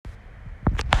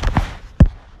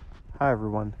Hi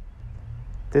everyone.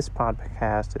 This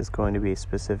podcast is going to be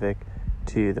specific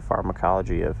to the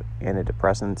pharmacology of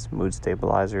antidepressants, mood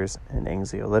stabilizers, and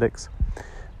anxiolytics.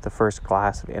 The first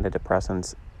class of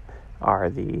antidepressants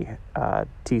are the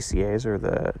TCAs, or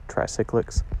the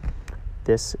tricyclics.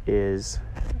 This is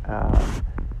an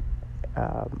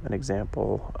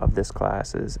example of this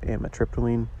class is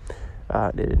amitriptyline.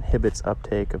 It inhibits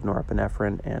uptake of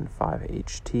norepinephrine and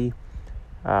 5-HT.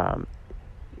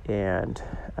 And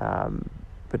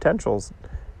potential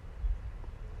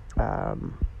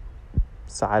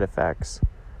side effects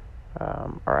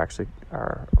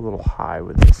are a little high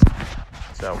with this.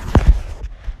 So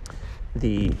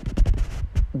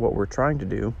what we're trying to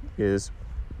do is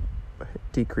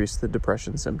decrease the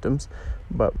depression symptoms.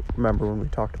 But remember, when we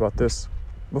talked about this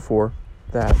before,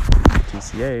 that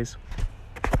TCAs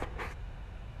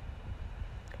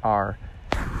are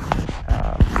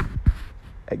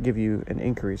give you an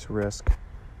increased risk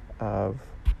of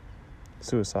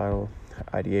suicidal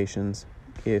ideations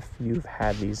if you've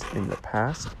had these in the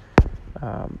past,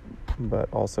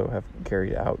 but also have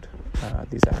carried out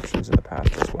these actions in the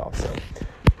past as well. So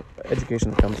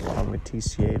education that comes along with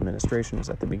TCA administration is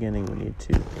at the beginning. We need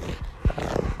to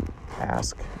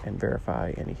ask and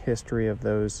verify any history of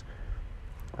those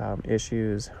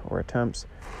issues or attempts,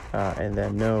 and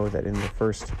then know that in the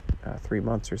first 3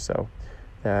 months or so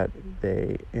that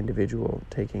the individual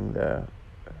taking the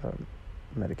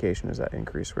medication is at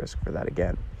increased risk for that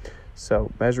again. So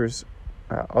measures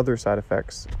other side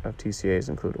effects of TCAs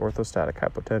include orthostatic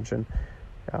hypotension.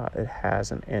 It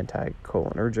has an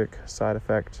anticholinergic side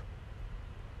effect.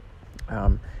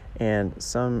 And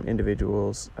some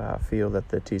individuals feel that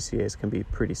the TCAs can be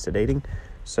pretty sedating,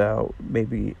 so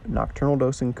maybe nocturnal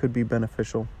dosing could be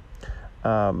beneficial.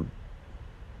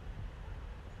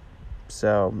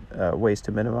 So ways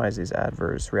to minimize these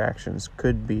adverse reactions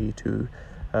could be to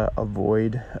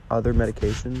avoid other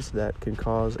medications that can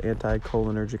cause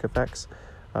anticholinergic effects.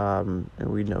 And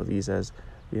we know these as,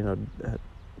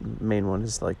 main one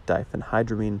is like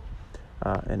diphenhydramine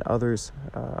and others.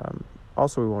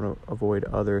 Also, we want to avoid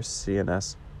other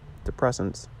CNS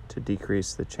depressants to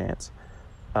decrease the chance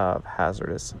of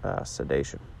hazardous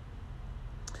sedation.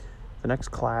 The next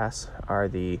class are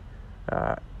the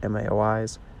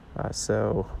MAOIs.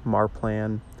 So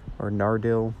Marplan or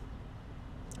Nardil.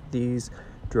 These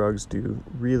drugs do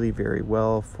really very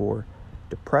well for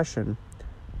depression,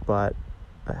 but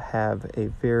have a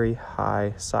very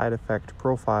high side effect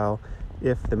profile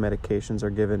if the medications are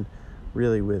given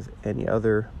really with any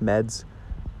other meds.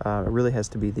 It really has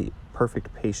to be the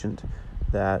perfect patient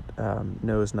that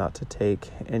knows not to take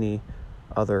any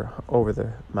other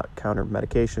over-the-counter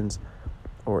medications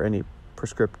or any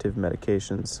prescriptive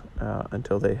medications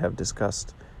until they have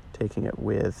discussed taking it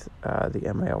with the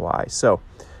MAOI. So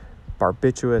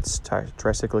barbiturates,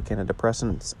 tricyclic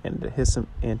antidepressants,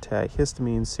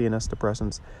 antihistamines, CNS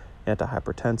depressants,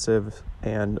 antihypertensive,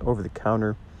 and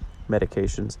over-the-counter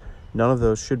medications. None of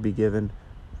those should be given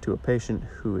to a patient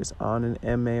who is on an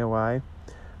MAOI.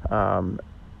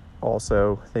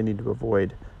 Also, they need to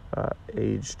avoid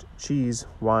aged cheese,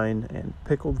 wine, and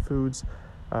pickled foods.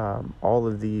 All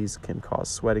of these can cause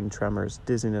sweating, tremors,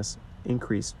 dizziness,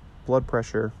 increased blood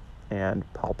pressure, and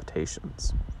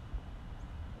palpitations.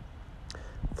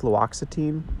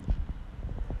 Fluoxetine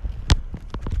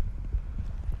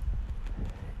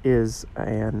is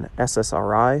an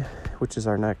SSRI, which is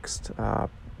our next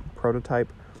prototype.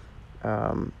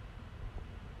 It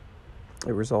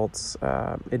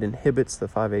inhibits the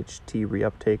 5-HT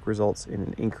reuptake, results in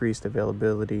an increased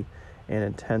availability and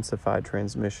intensified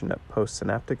transmission at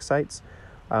postsynaptic sites.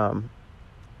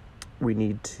 We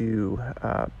need to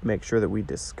make sure that we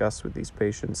discuss with these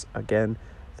patients, again,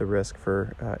 the risk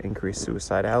for increased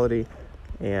suicidality,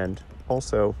 and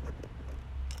also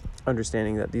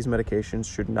understanding that these medications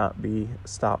should not be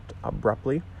stopped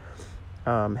abruptly.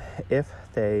 If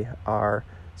they are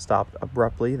stopped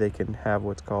abruptly, they can have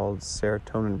what's called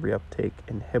serotonin reuptake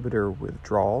inhibitor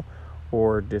withdrawal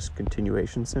or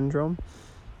discontinuation syndrome.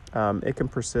 It can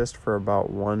persist for about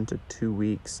 1 to 2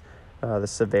 weeks. The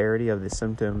severity of the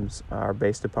symptoms are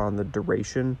based upon the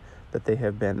duration that they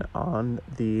have been on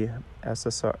the the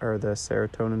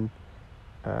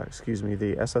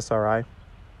SSRI,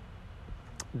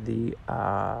 the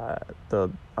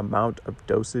amount of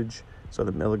dosage, so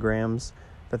the milligrams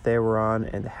that they were on,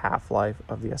 and the half-life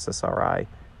of the SSRI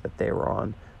that they were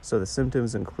on. So the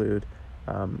symptoms include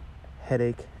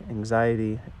headache,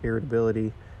 anxiety,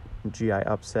 irritability, GI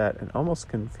upset, and almost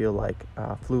can feel like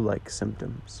flu-like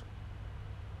symptoms.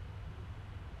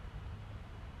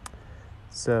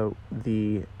 So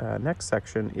the next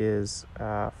section is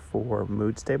for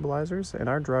mood stabilizers, and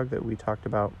our drug that we talked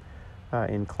about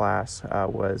in class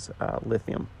was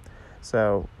lithium.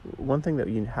 So one thing that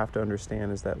you have to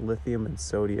understand is that lithium and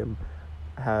sodium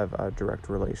have a direct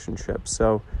relationship.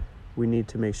 So we need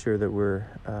to make sure that we're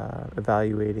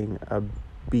evaluating a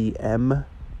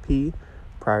BMP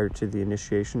prior to the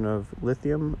initiation of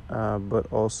lithium,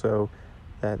 but also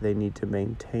that they need to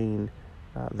maintain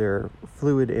their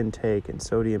fluid intake and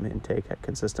sodium intake at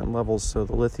consistent levels, so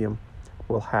the lithium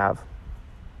will have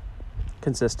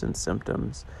consistent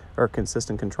symptoms, or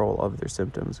consistent control of their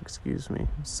symptoms,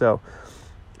 So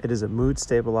it is a mood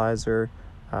stabilizer.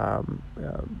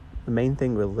 The main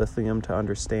thing with lithium to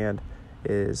understand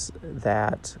is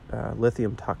that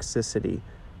lithium toxicity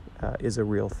is a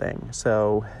real thing.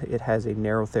 So it has a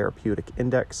narrow therapeutic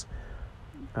index,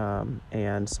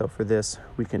 and so for this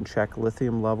we can check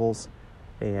lithium levels,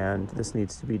 and this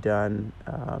needs to be done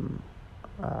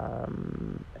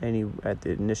at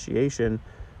the initiation,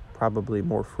 probably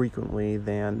more frequently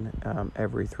than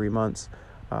every 3 months.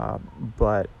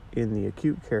 But in the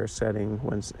acute care setting,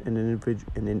 when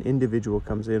an individual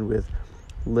comes in with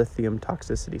lithium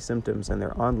toxicity symptoms and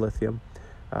they're on lithium,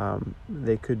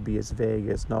 they could be as vague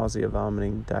as nausea,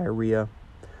 vomiting, diarrhea.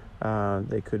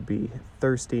 They could be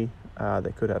thirsty.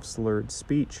 They could have slurred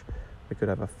speech. They could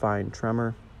have a fine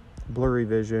tremor, blurry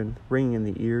vision, ringing in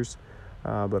the ears,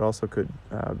 but also could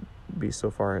be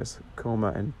so far as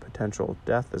coma and potential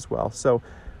death as well. So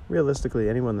realistically,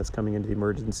 anyone that's coming into the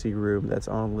emergency room that's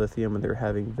on lithium and they're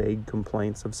having vague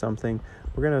complaints of something,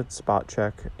 we're going to spot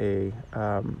check a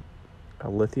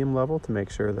lithium level to make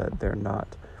sure that they're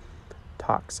not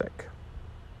toxic.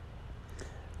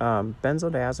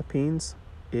 Benzodiazepines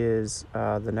is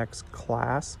the next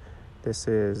class. This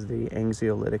is the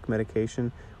anxiolytic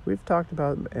medication. We've talked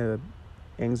about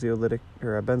anxiolytic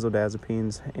or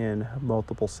benzodiazepines in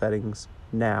multiple settings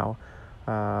now,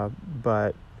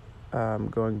 but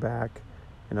going back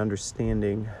and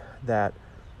understanding that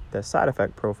the side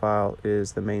effect profile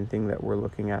is the main thing that we're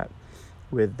looking at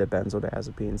with the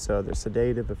benzodiazepine. So the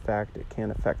sedative effect, it can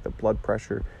affect the blood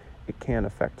pressure, it can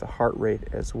affect the heart rate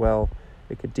as well.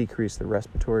 It could decrease the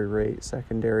respiratory rate.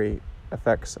 Secondary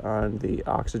effects on the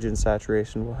oxygen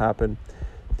saturation will happen.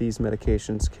 These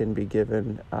medications can be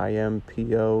given IM,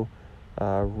 PO,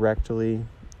 rectally,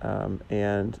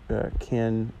 and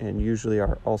can and usually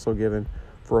are also given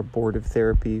for abortive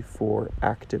therapy for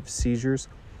active seizures.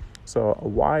 So a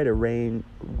wide range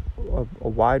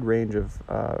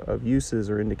of uses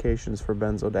or indications for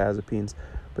benzodiazepines,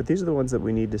 but these are the ones that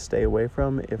we need to stay away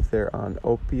from if they're on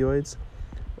opioids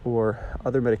or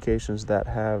other medications that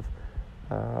have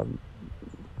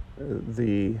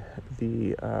the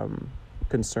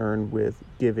concern with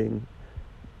giving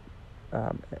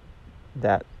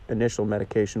that initial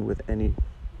medication with any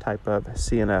type of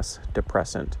CNS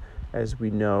depressant, as we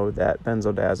know that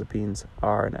benzodiazepines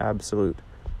are an absolute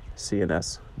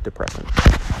CNS depressant.